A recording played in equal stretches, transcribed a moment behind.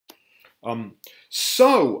Um,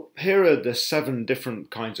 so here are the seven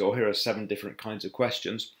different kinds, or here are seven different kinds of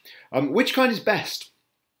questions. Which kind is best?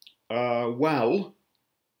 They're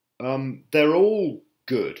all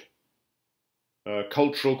good.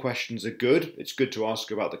 Cultural questions are good. It's good to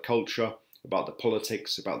ask about the culture, about the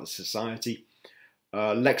politics, about the society.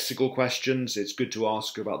 Lexical questions, it's good to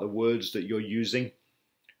ask about the words that you're using.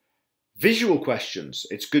 Visual questions,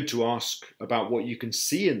 it's good to ask about what you can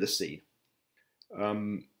see in the scene.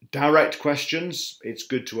 Direct questions, it's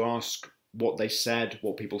good to ask what they said,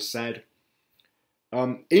 what people said.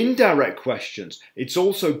 Indirect questions, it's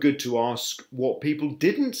also good to ask what people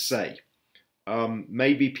didn't say.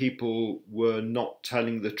 Maybe people were not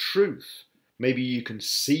telling the truth. Maybe you can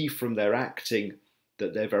see from their acting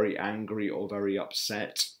that they're very angry or very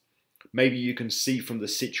upset. Maybe you can see from the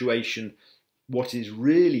situation what is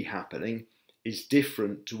really happening is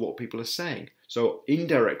different to what people are saying. So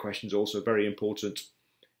indirect questions are also very important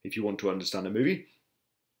if you want to understand a movie.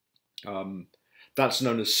 That's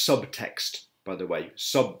known as subtext, by the way.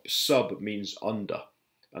 Sub means under,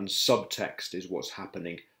 and subtext is what's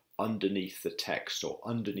happening underneath the text or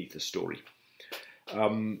underneath the story.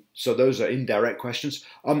 So those are indirect questions.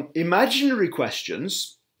 Imaginary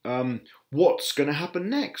questions, what's going to happen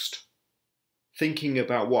next? Thinking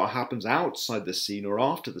about what happens outside the scene or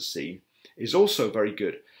after the scene is also very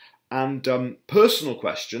good. And personal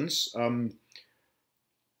questions,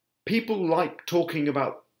 people like talking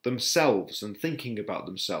about themselves and thinking about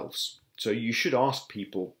themselves. So you should ask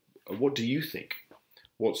people, what do you think?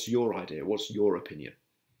 What's your idea? What's your opinion?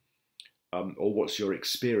 Or what's your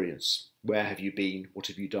experience? Where have you been? What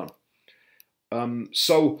have you done?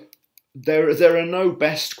 So there are no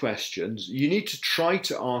best questions. You need to try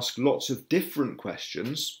to ask lots of different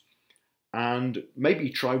questions and maybe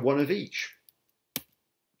try one of each.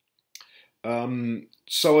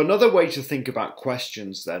 So another way to think about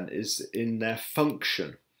questions then is in their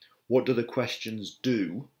function. What do the questions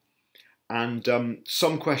do? And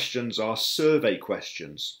some questions are survey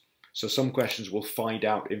questions. So some questions will find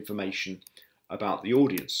out information about the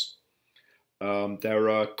audience. There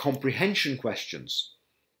are comprehension questions.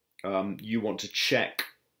 You want to check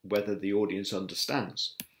whether the audience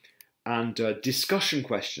understands. And discussion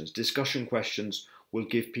questions. Discussion questions will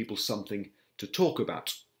give people something to talk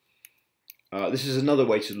about. This is another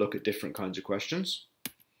way to look at different kinds of questions.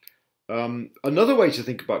 Another way to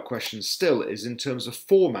think about questions still is in terms of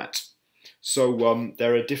format. So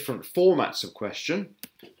there are different formats of question.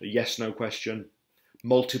 A yes-no question,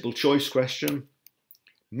 multiple choice question,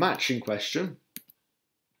 matching question,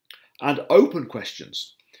 and open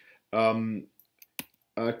questions. Can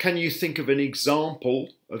you think of an example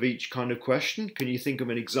of each kind of question? Can you think of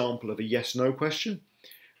an example of a yes-no question,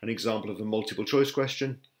 an example of a multiple choice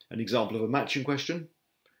question, an example of a matching question,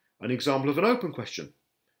 an example of an open question?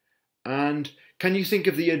 And can you think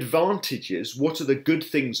of the advantages? What are the good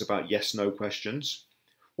things about yes-no questions?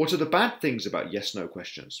 What are the bad things about yes-no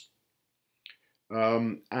questions?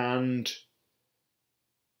 And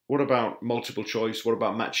what about multiple choice? What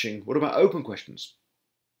about matching? What about open questions?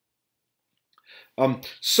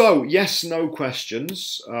 So yes-no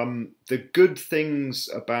questions, the good things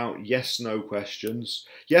about yes-no questions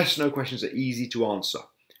are easy to answer.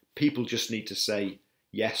 People just need to say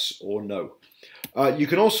yes or no. You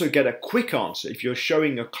can also get a quick answer if you're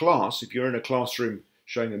showing a class, if you're in a classroom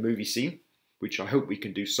showing a movie scene, which I hope we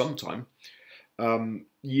can do sometime.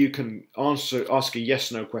 You can ask a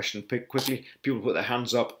yes-no question quickly. People put their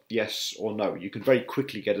hands up, yes or no. You can very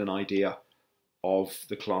quickly get an idea of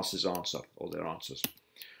the class's answer or their answers.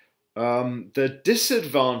 The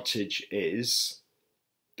disadvantage is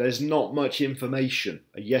there's not much information.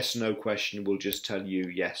 A yes-no question will just tell you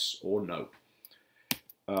yes or no.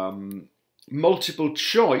 Multiple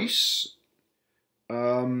choice,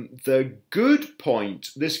 the good point,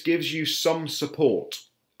 this gives you some support,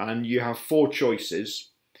 and you have 4 choices.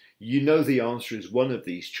 You know the answer is one of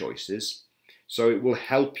these choices, so it will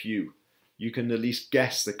help you. You can at least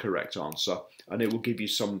guess the correct answer, and it will give you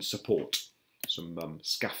some support, some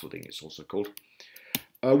scaffolding it's also called.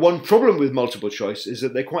 One problem with multiple choice is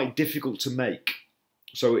that they're quite difficult to make.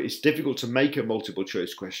 So it's difficult to make a multiple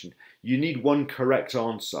choice question. You need 1 correct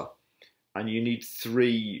answer, and you need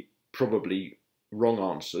 3 probably wrong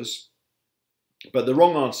answers. But the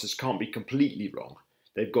wrong answers can't be completely wrong.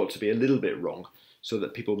 They've got to be a little bit wrong so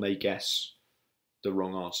that people may guess the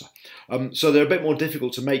wrong answer. So they're a bit more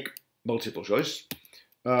difficult to make multiple choice.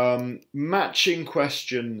 Matching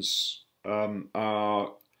questions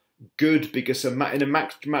are good because in a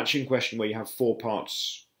matching question where you have 4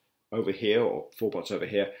 parts over here or 4 parts over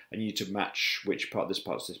here, and you need to match which part, this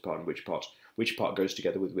part, and which part goes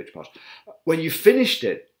together with which part. When you've finished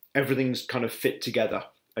it, everything's kind of fit together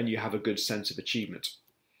and you have a good sense of achievement.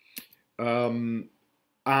 And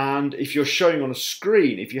if you're showing on a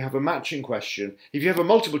screen, if you have a matching question, if you have a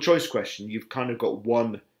multiple choice question, you've kind of got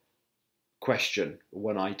one question,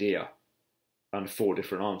 one idea, and 4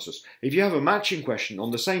 different answers. If you have a matching question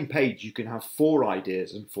on the same page, you can have 4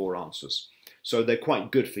 ideas and 4 answers. So they're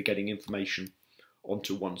quite good for getting information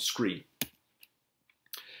onto one screen.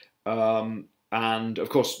 And of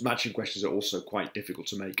course, matching questions are also quite difficult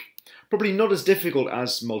to make. Probably not as difficult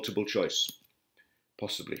as multiple choice,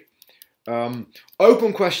 possibly.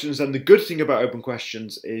 Open questions, and the good thing about open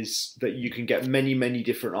questions is that you can get many, many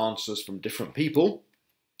different answers from different people.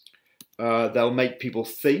 They'll make people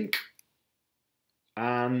think.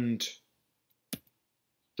 And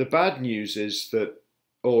the bad news is that,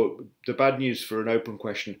 or the bad news for an open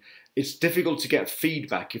question, it's difficult to get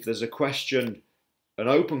feedback. If there's a question, an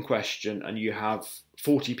open question, and you have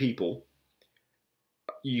 40 people,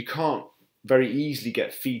 you can't very easily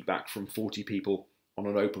get feedback from 40 people on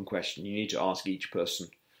an open question. You need to ask each person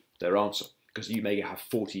their answer, because you may have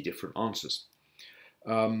 40 different answers.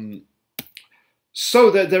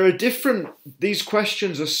 So there are different, these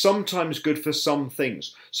questions are sometimes good for some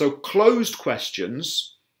things. So closed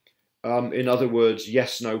questions, in other words,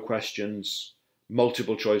 yes/no questions,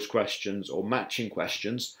 multiple choice questions, or matching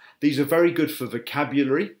questions, these are very good for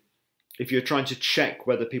vocabulary. If you're trying to check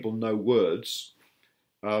whether people know words,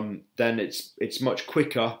 then it's much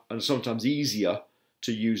quicker and sometimes easier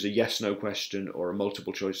to use a yes/no question or a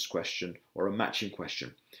multiple choice question or a matching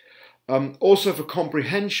question. Also for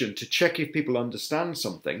comprehension, to check if people understand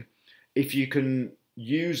something, if you can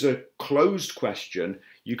use a closed question,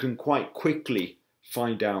 you can quite quickly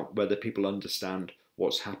find out whether people understand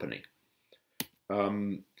what's happening.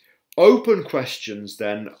 Open questions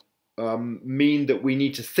then mean that we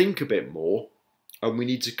need to think a bit more and we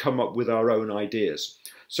need to come up with our own ideas.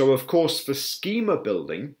 So of course, for schema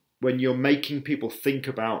building, when you're making people think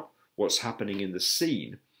about what's happening in the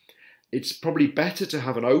scene, it's probably better to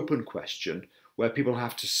have an open question where people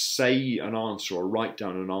have to say an answer or write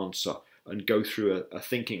down an answer and go through a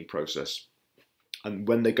thinking process. And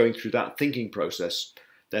when they're going through that thinking process,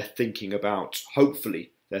 they're thinking about,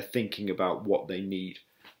 hopefully, they're thinking about what they need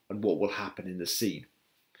and what will happen in the scene.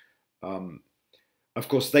 Of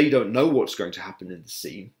course, they don't know what's going to happen in the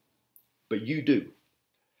scene, but you do.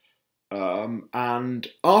 And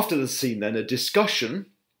after the scene, then a discussion,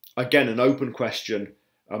 again, an open question.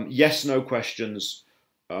 Yes/no questions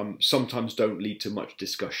sometimes don't lead to much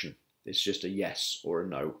discussion. It's just a yes or a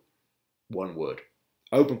no, one word.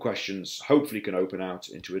 Open questions hopefully can open out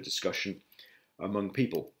into a discussion among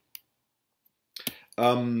people.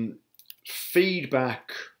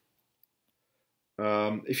 Feedback.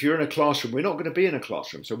 If you're in a classroom, we're not going to be in a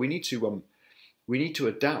classroom, so we need to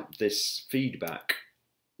adapt this feedback,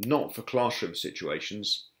 not for classroom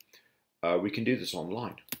situations. We can do this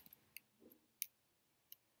online.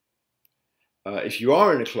 If you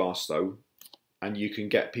are in a class though, and you can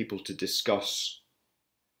get people to discuss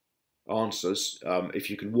answers,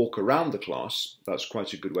 if you can walk around the class, that's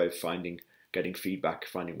quite a good way of getting feedback,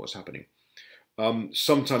 finding what's happening.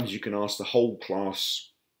 Sometimes you can ask the whole class.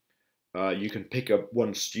 You can pick up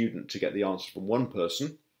one student to get the answer from one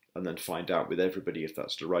person and then find out with everybody if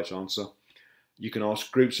that's the right answer. You can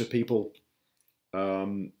ask groups of people.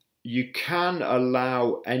 You can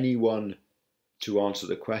allow anyone to answer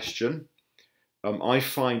the question. I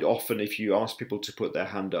find often if you ask people to put their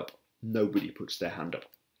hand up, nobody puts their hand up.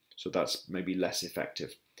 So that's maybe less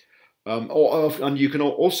effective. And you can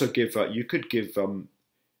also give,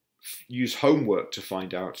 use homework to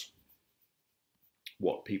find out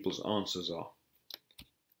what people's answers are.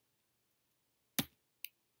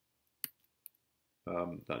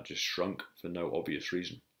 That just shrunk for no obvious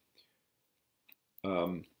reason.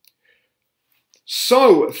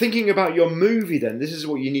 So, thinking about your movie then, this is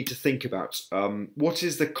what you need to think about. What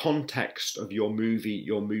is the context of your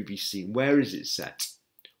movie scene? Where is it set?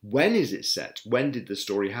 When is it set? When did the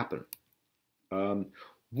story happen?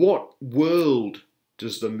 What world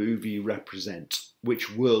does the movie represent?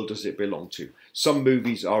 Which world does it belong to? Some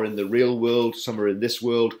movies are in the real world, some are in this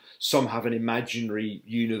world, some have an imaginary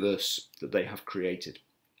universe that they have created.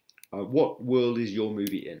 What world is your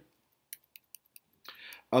movie in?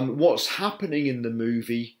 What's happening in the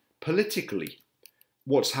movie politically?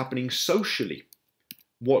 What's happening socially?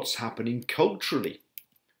 What's happening culturally?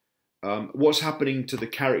 What's happening to the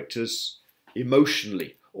characters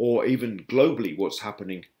emotionally, or even globally? What's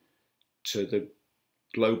happening to the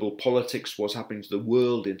global politics? What's happening to the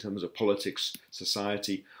world in terms of politics,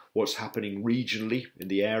 society? What's happening regionally in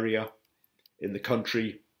the area, in the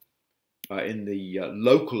country, in the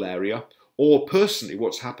local area? Or personally,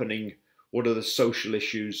 what's happening? What are the social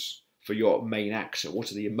issues for your main actor? What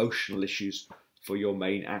are the emotional issues for your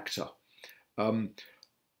main actor?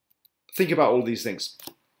 Think about all these things.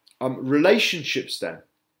 Relationships then.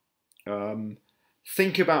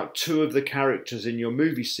 Think about two of the characters in your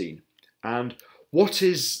movie scene and what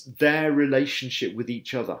is their relationship with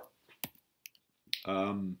each other?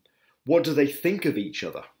 What do they think of each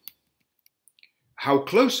other? How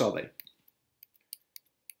close are they?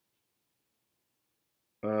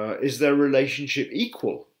 Is their relationship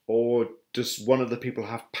equal, or does one of the people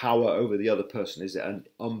have power over the other person? Is it an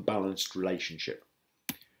unbalanced relationship?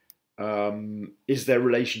 Is their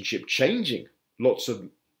relationship changing? Lots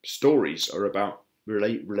of stories are about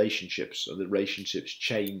relationships, and the relationships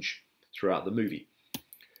change throughout the movie.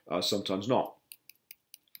 Sometimes not.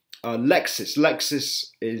 Lexis.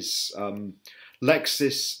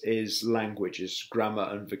 Lexis is language, is grammar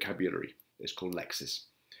and vocabulary. It's called lexis.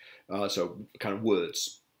 So kind of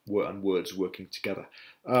words working together.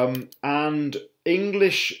 And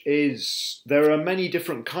English is, there are many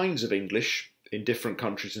different kinds of English in different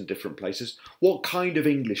countries and different places. What kind of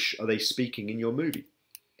English are they speaking in your movie?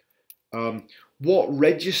 What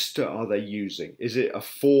register are they using? Is it a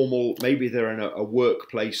formal, maybe they're in a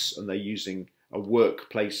workplace and they're using a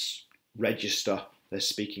workplace register, they're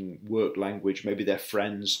speaking work language, maybe they're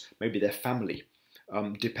friends, maybe they're family.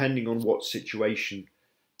 Depending on what situation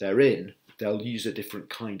they're in, they'll use a different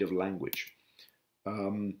kind of language.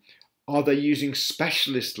 Are they using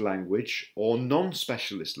specialist language or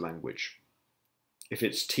non-specialist language? If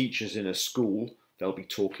it's teachers in a school, they'll be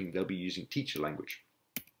using teacher language.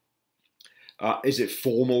 Is it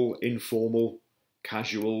formal, informal,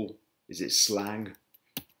 casual? Is it slang?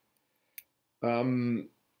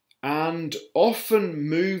 And often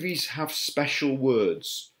movies have special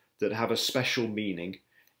words that have a special meaning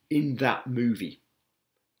in that movie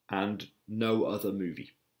and no other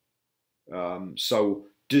movie. So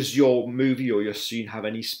does your movie or your scene have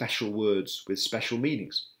any special words with special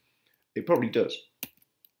meanings? It probably does.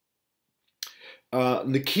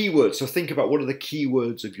 And the keywords, so think about what are the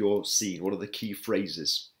keywords of your scene, what are the key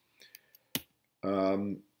phrases?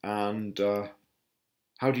 And how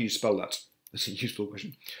do you spell that? That's a useful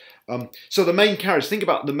question. So the main characters, think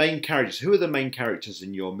about the main characters. Who are the main characters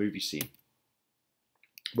in your movie scene?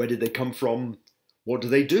 Where did they come from? What do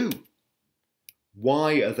they do?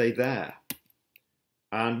 Why are they there?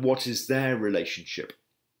 And what is their relationship?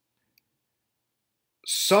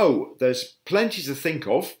 So there's plenty to think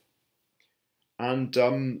of,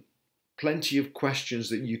 and plenty of questions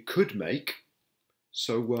that you could make.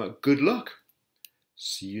 So good luck.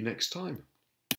 See you next time.